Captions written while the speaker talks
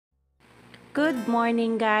Good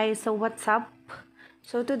morning guys! So what's up?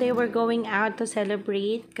 So today we're going out to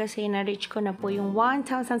celebrate kasi na-reach ko na po yung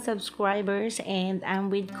 1,000 subscribers and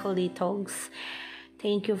I'm with Kulitogs.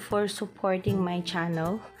 Thank you for supporting my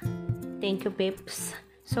channel. Thank you Pips.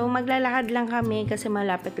 So maglalakad lang kami kasi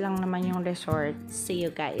malapit lang naman yung resort. See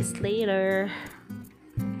you guys later!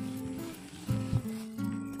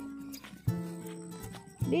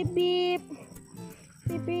 Beep beep!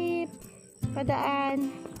 Beep beep!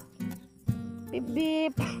 Padaan! Beep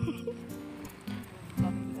beep!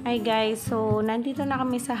 Hi guys, so nandito na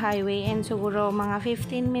kami sa highway and siguro mga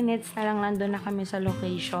 15 minutes na lang nandun na kami sa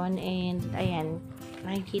location and ayan,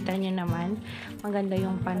 nakikita nyo naman maganda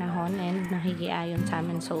yung panahon and nakikiayon sa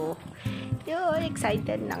amin, so yun,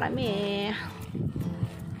 excited na kami.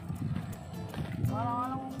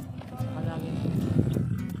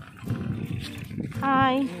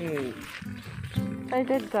 Hi!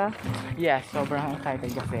 Excited ka? Yes, sobrang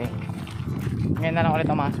excited kasi ngayon na lang ulit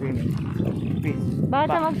ang mga swimming. Please. Bakit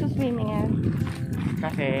na magsuswimming yan?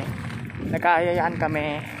 Kasi nagkaayayaan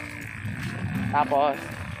kami. Tapos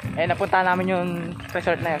napunta namin yung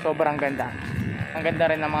resort na yun. Sobrang ganda. Ang ganda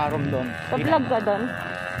rin ng mga room doon. Pa-vlog ka doon?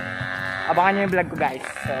 Abangan nyo yung vlog ko guys.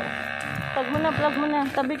 So, plug mo na.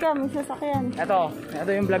 Tabi ka, may sasakyan. Ito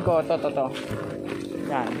yung vlog ko. Ito.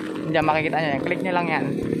 Yan. Diyan makikita nyo yan. Click nyo lang yan.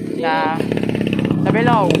 Sa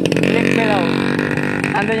below. Click below.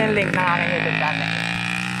 Andun yung link ng aking YouTube channel.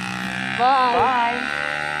 Bye! Bye!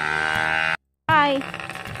 Bye!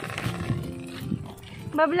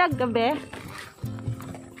 Ba-vlog ka be?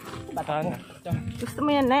 Batan. Gusto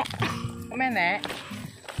mo yan eh? Kami ne?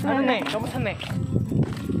 Ano ne? Kamusta ne?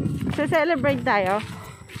 Celebrate tayo?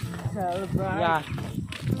 Yeah.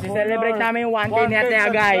 Si-celebrate namin yung 1K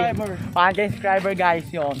natin guys. 1K subscriber guys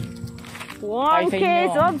yun.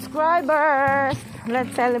 1K subscribers!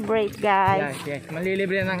 Let's celebrate guys. Yes.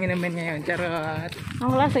 Malilibre ng inumin ngayon. Charot.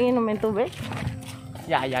 Ang klaseng inumin, tubig?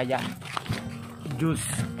 Yeah. Juice.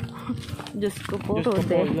 Diyos ko po, Juice ko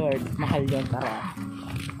po, Rude. Lord. Mahal yun, tara.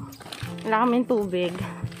 Wala kaming tubig.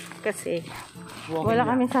 Kasi wala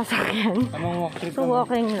kaming sasakyan. Walk trip So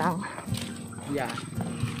walking lang. Yeah.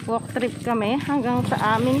 Walk trip kami hanggang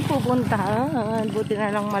sa aming pupuntahan. Buti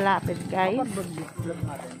na lang malapit guys. Vlog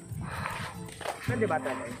natin. Pwede ba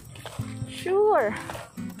tayo? Sure.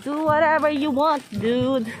 Do whatever you want,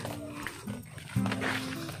 dude.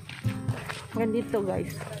 Gandito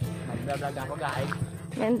guys. Mag-vlog ako guys.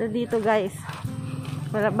 Ganda dito guys.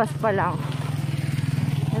 Malabas pa lang.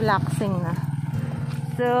 Relaxing na.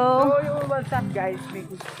 So yung what's up guys? May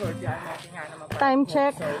good sport yan. time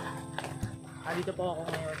check. Dito po ako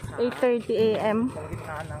ngayon sa 8:30 AM. Sa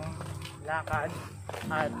gitna ng lakad.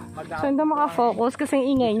 At So hindi makafocus kasi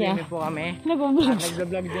ang ingay niya. Swimming po kami. Nag-vlog. Nag-vlog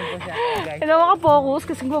din po siya guys. Hindi makafocus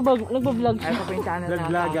kasi nag-vlog siya. Ay po yung channel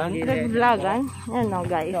natin. Nag-vlogan. Yan o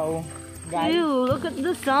guys. So guys, Ew, look at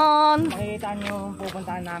the sun. makikita nyo yung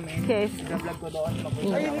pupuntahan namin. Okay. Nag-vlog ko doon.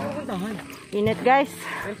 Ay, may pupuntahan. Init guys.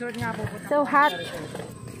 Resort nga po. So hot.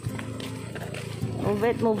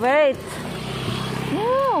 Move it.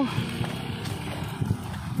 No.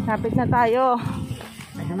 Lapit na tayo.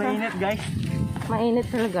 Medyo mainit guys. Mainit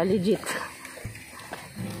talaga, legit.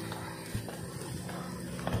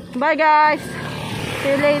 Bye guys.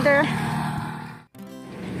 See you later.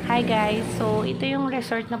 Hi guys. So ito yung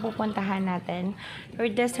resort na pupuntahan natin.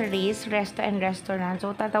 Lourdes Resto and Restaurant.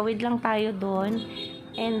 So tatawid lang tayo doon.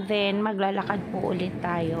 And then, maglalakad po ulit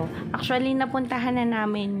tayo. Actually, napuntahan na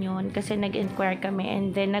namin yun kasi nag-inquire kami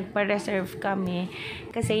and then nagpa-reserve kami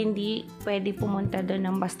kasi hindi pwede pumunta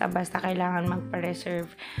doon ng basta-basta, kailangan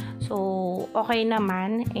magpa-reserve. So, okay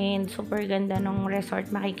naman and super ganda ng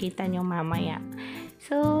resort, makikita nyo mamaya.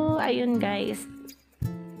 So, ayun guys.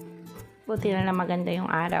 Buti na lang maganda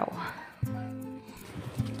yung araw.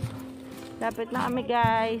 Lapit na kami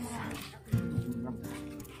guys.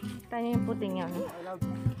 Tanya yung puting yun.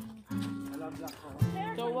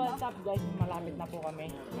 So what's up guys? Malapit na po kami.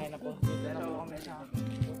 Ngayon na po. Dito na po kami sa...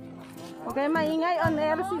 Okay, maingay on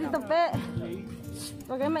air si Tupe.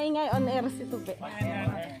 Okay, maingay on air si Tupe. What's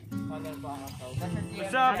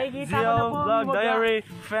up? Zio Vlog Diary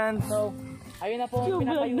fans. So, ayun na po yung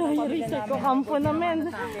pinakayunan Diary sa kampo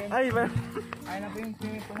namin. Ay, ba? Ayun na po yung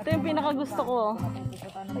Ito yung pinakagusto ko.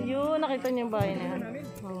 Ayun, nakita niyo ba yun yan?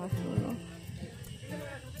 Mga suno.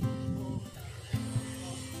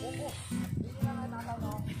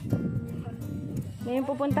 Ngayon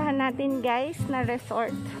pupuntahan natin guys na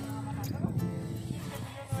resort.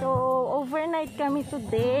 So overnight kami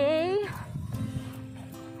today.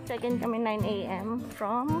 Check-in kami 9 AM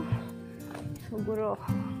from siguro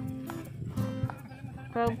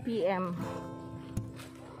 12 PM.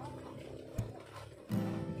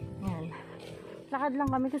 Yan. Lakad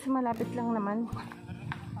lang kami kasi malapit lang naman.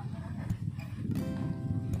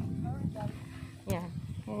 Yan.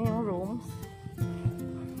 Yan yung rooms.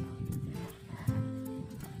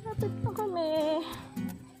 Lapit na kami.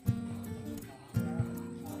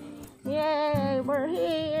 Yay! We're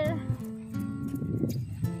here!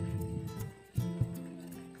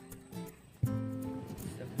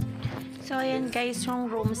 So, ayan guys,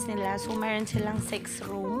 yung rooms nila. So, meron silang 6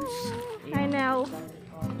 rooms. I know.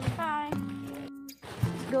 Hi!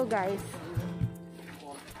 Let's go guys.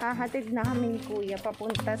 Hahatid na kami ni Kuya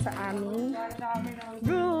papunta sa aming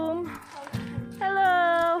room.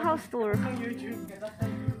 Hello! House tour.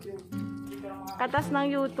 Katas ng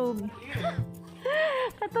YouTube.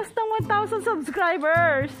 Katas ng 1,000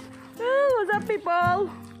 subscribers. What's up people?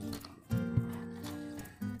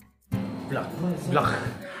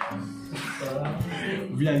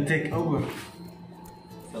 Vlog take over.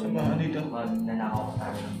 Samahan dito.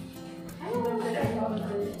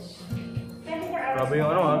 Grabe yung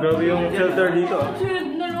grabe yung filter dito.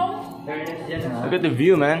 Look at the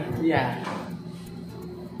view, man. Yeah.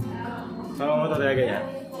 Sama mo to talaga yan.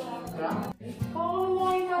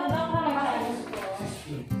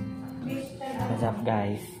 What's up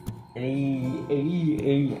guys?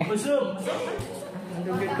 What's up?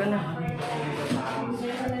 Nandugit ko na.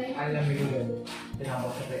 Alam mo yun.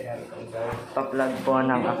 Pa-plug po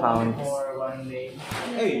ng accounts.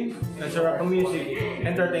 Hey, let's rock the music.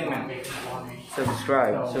 Entertainment.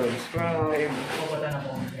 Subscribe.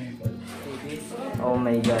 Oh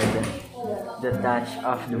my god. The touch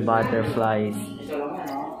of the butterflies.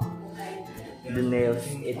 The nails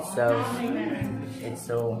itself. It's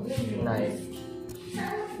so nice.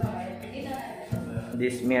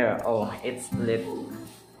 This mirror, oh, it's lit.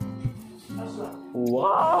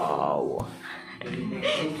 Wow!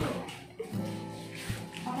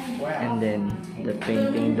 And then the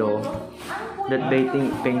painting dough. That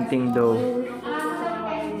painting dough.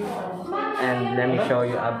 And let me show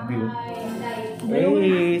you a view.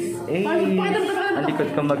 Ace! Ang likod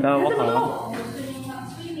ko mag-awak ha.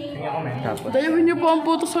 Tapos, Dayawin niyo po ang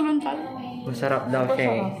puto sa luntal. masarap daw siya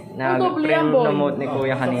eh. Nag-promote ni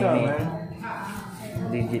Kuya kanina.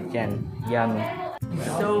 Legit yan. Yummy.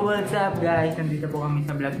 So, what's up guys? Nandito po kami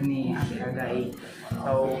sa vlog ni Ate Agay.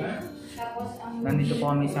 So, nandito po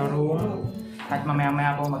kami sa room. At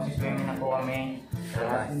mamaya-maya po magsiswimming na po kami.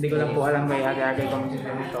 Hindi ko lang po alam kay Agay kung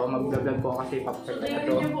magsiswimming. So, mag-vlog po kasi papacheck na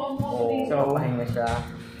ito. So, pahinga siya.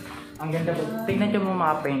 Ang ganda po. Tingnan nyo mo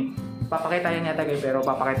mga paint. Papakita niya Tagay pero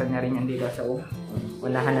papakita niya rin yan dito. So,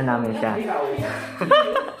 unahan na namin siya.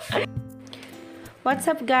 What's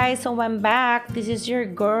up guys? So I'm back. This is your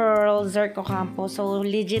girl, Zhyrk Ocampo. So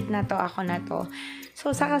legit na to, ako na to.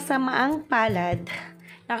 So sa kasamaang palad,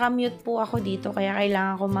 nakamute po ako dito kaya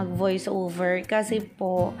kailangan ko mag voice over kasi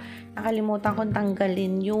po nakalimutan kong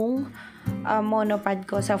tanggalin yung monopod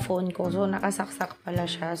ko sa phone ko. So nakasaksak pala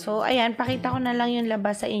siya. So ayan, pakita ko na lang yung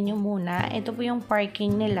labas sa inyo muna. Ito po yung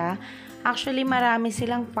parking nila. Actually marami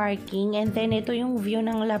silang parking and then ito yung view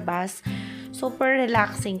ng labas. Super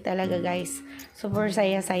relaxing talaga guys. Super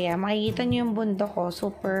saya-saya. Makikita nyo yung bundok ko.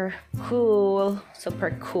 Super cool.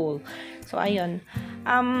 Super cool. So, ayun.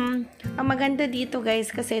 Ang maganda dito guys,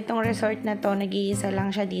 kasi itong resort na to, nag-iisa lang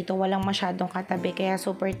siya dito. Walang masyadong katabi. Kaya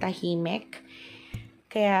super tahimik.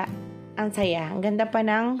 Kaya, ang saya. Ang ganda pa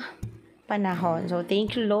ng panahon. So,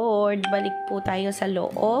 thank you Lord. Balik po tayo sa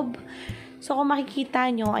loob. So, kung makikita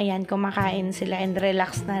nyo, ayan, kumakain sila and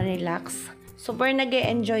relax na relax. Super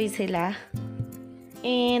nag-e-enjoy sila.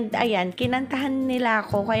 And, ayan, kinantahan nila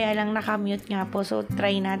ako, kaya lang nakamute nga po. So,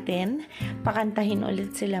 try natin. Pakantahin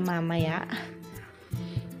ulit sila mamaya.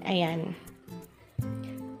 Ayan.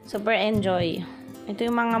 Super enjoy. Ito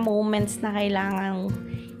yung mga moments na kailangan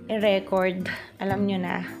i-record. Alam nyo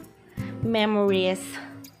na. Memories.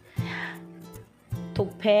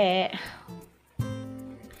 Tupe.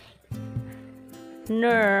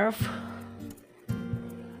 Nerve.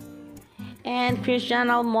 And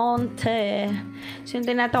Cristiano Monte. So, yung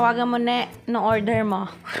tinatawagan mo na no order mo.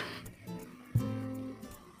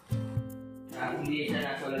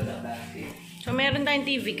 So, meron tayong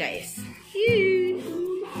TV, guys.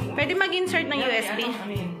 Pwede mag-insert ng USB.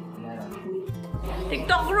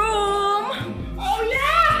 TikTok room! Oh,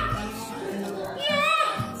 yeah!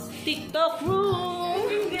 Yeah! TikTok room!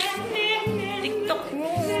 TikTok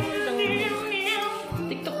room!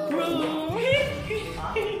 TikTok room!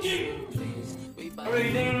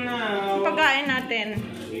 Ang pagkain natin.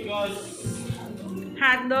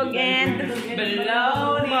 Hotdog and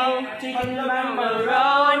bologna, chicken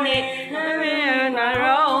macaroni,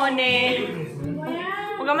 macaroni.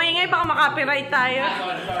 Huwag ka maingay, baka makapiright tayo.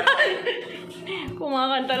 Kung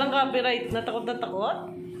Kumakanta lang copyright. Natakot na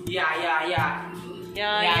takot? Yeah. Yeah.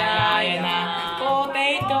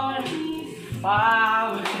 Potato.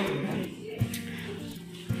 Wow.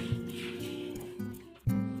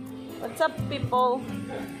 What's up, people?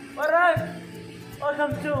 Alright!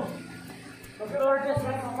 Welcome to Lourdes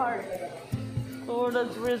Resort.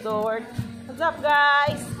 Lourdes Resort. What's up,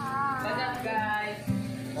 guys?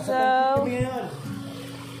 So,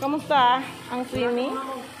 kamusta ang swimming?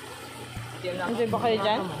 Enjoy ba kayo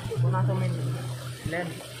dyan?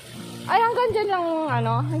 Ay, hanggang dyan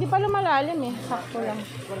lang, hindi pa lumalalim eh. Sakto lang.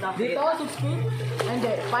 Dito, 6 feet?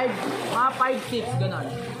 Hindi, 5. Mga 5, 6, gano'n.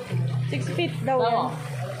 6 feet daw yan.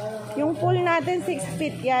 Yung pool natin, 6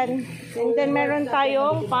 feet yan. And then, meron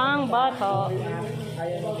tayong pang bato.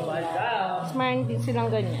 Mas meron din silang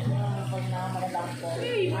ganyan.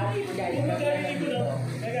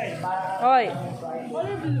 Hoy!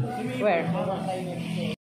 Where?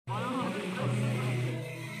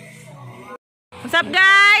 What's up,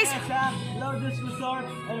 guys? Lourdes Resort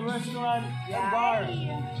and Restaurant and Bar.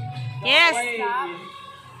 Yes!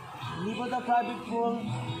 Hindi po ito private pool.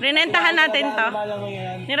 Rinentahan natin to. Malang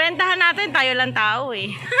yan. Nirentahan natin, tayo lang tao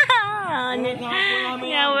eh.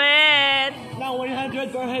 Yawet! Now, 100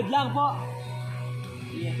 per head lang po.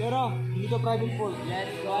 Pero, hindi ito private pool.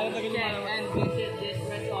 Let's go check and visit this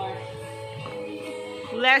resort.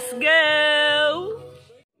 Let's go!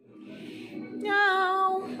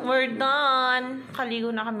 Now, we're done.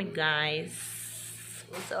 Kaligo na kami, guys.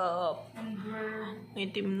 What's up?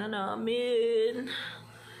 Itim na namin.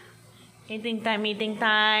 Eating time. Eating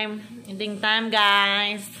time,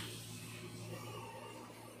 guys.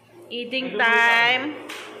 Eating time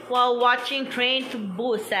while watching Train to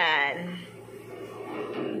Busan.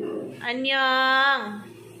 Annyeong!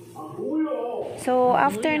 So,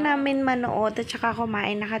 after namin manood at saka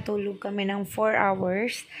kumain, nakatulog kami ng 4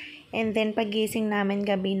 hours. And then, pagising namin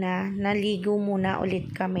gabi na, naligo muna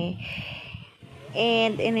ulit kami.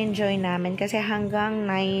 And, in-enjoy namin kasi hanggang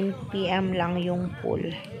 9 PM lang yung pool.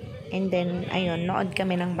 And then, ayun, nood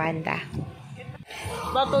kami ng banda.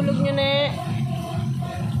 Batulog nyo na eh.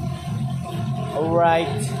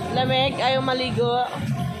 Alright. Lamig, ayaw maligo.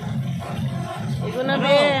 Ligo na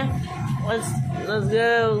be. Let's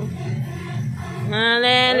go.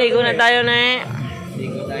 Ligo na tayo na eh.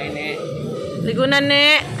 Ligo na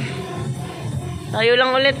ne. Tayo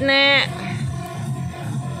lang ulit ne.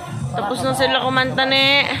 Tapos na sila kumanta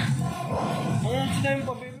ne. Ayan, sinabi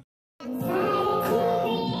pa, baby.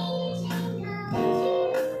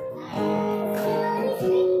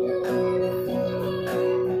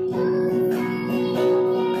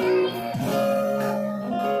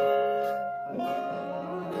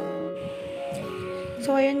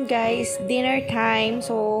 So, ayun guys, dinner time.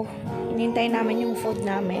 So, hinintay namin yung food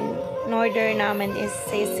namin. In-order namin is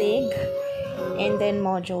sisig and then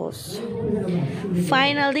mojos.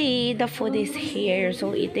 Finally, the food is here.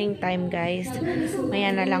 So, eating time guys. Maya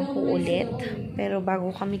na lang po ulit. Pero bago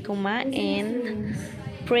kami kumain,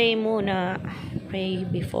 pray muna. Pray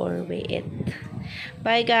before we eat.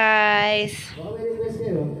 Bye guys!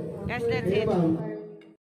 Guys, that's it.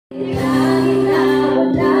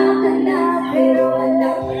 Pero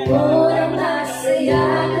alam ko na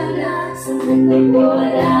masaya ka na. Sa mundo ko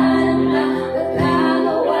wala na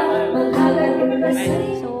nakakagawa. Magkagaling pa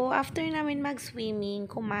sa'yo. So, after namin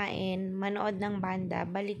mag-swimming, kumain, manood ng banda,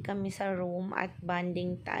 balik kami sa room at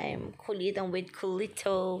bonding time. Kulitan with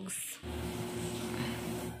Kulitogs.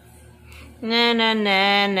 Na na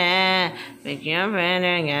na na, make your friend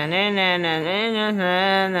na na na na na na na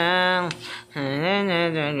na.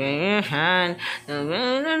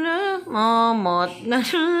 Momot na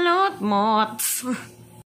sulot-mot.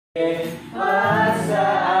 Sa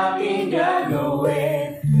aking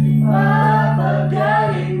gagawin,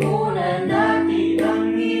 papagaling muna natin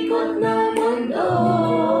ang ikot ng mundo.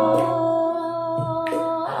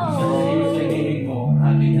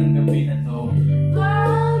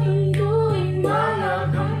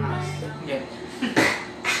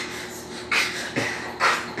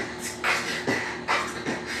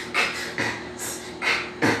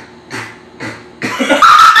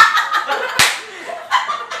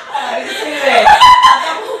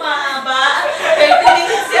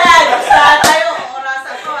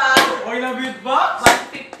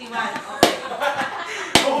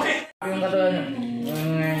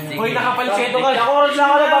 Hoy, nakapalseto ka. Ako oras na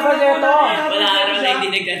ako napapalseto. Wala araw na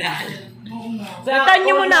hindi nagdadaan. Kantahan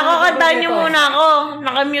niyo muna ako, kantahan niyo muna ako.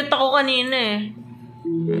 Nakamute ako kanina eh.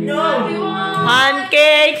 No!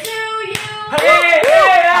 Pancakes! Hey,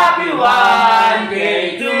 hey, happy 1K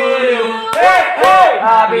to you. Hey, hey,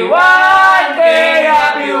 happy 1K,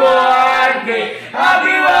 happy 1K,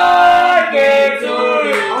 happy 1K to you.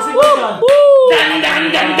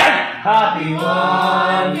 Happy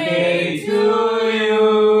 1K to you.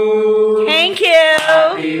 Thank you.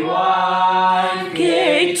 Happy 1K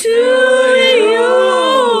To you.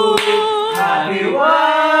 Happy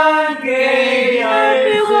 1K.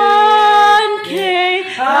 Happy 1K.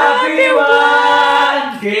 Happy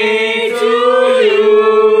 1K to you.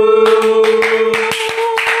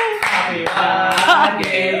 Happy 1K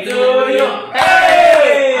to you.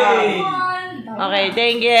 Hey! Okay,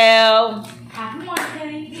 thank you.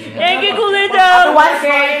 Thank you, Kulitogs.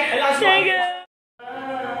 Thank you.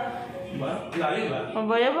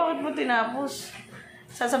 Mabaya, bakit mo tinapos?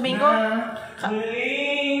 Sasabihin ko,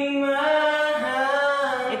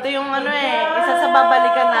 ito yung ano isa sa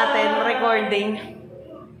babalikan natin, recording.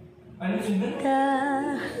 Ano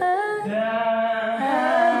sundan?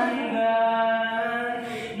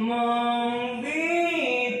 Mong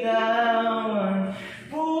bitawan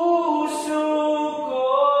puso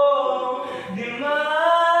ko di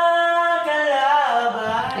makalaban.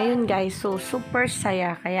 Ayun guys, so super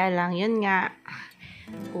saya. Kaya lang, yun nga,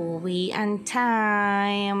 uwian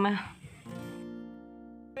time.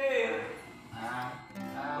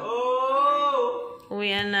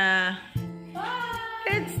 Uwian na.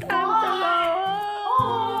 It's time to go.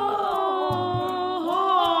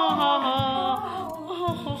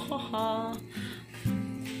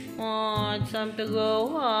 Oh, it's time to go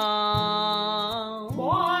home.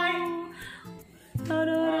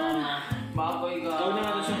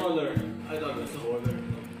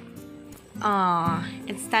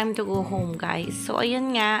 It's time to go home, guys. So,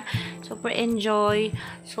 ayun nga. Super enjoy.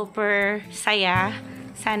 Super saya.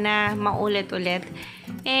 Sana maulit-ulit.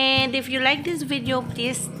 And if you like this video,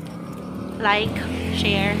 please like,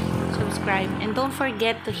 share, subscribe. And don't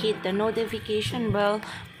forget to hit the notification bell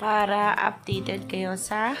para updated kayo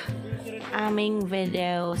sa aming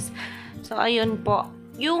videos. So, ayun po.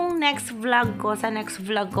 Yung next vlog ko, sa next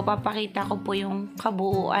vlog ko, papakita ko po yung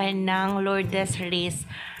kabuuan ng Lourdes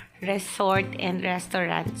Resort and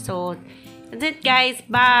Restaurant. So, that's it guys.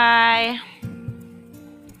 Bye!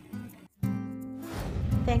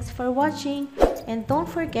 Thanks for watching, and don't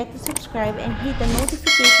forget to subscribe and hit the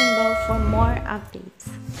notification bell for more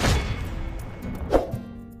updates.